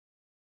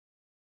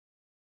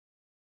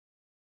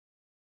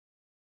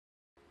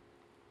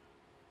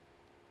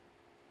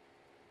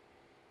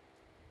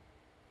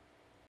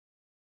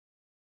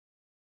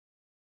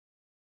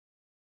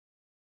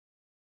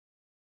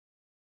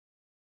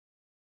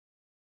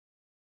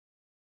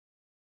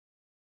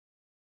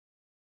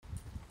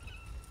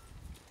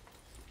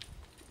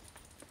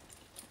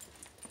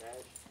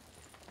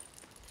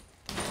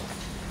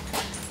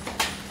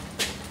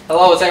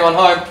Hello, is anyone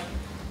home?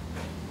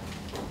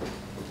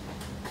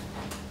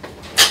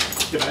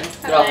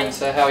 G'day. Good afternoon,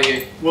 sir. How are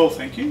you? Well,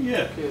 thank you,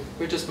 yeah. Good.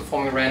 We're just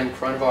performing a random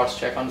coronavirus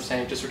check. I understand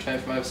you've just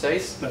returned from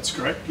overseas. That's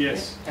correct,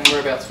 yes. Yeah. And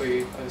whereabouts were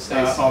you overseas?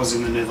 I was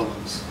in the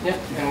Netherlands. Yeah.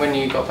 And when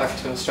you got back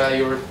to Australia,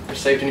 you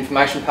received an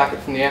information packet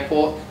from the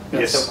airport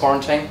about Yes.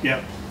 self-quarantine?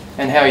 Yeah.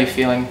 And how are you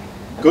feeling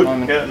at Good, the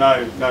moment?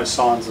 yeah, no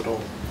signs at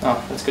all.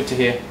 Oh, that's good to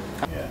hear.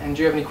 Yeah. And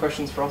do you have any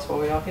questions for us while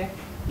we are here?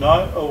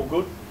 No, all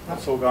good.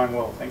 That's all going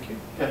well, thank you.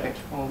 Perfect.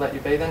 We'll let you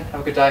be then.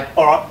 Have a good day.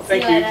 All right,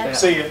 thank See you you. later.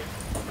 See you.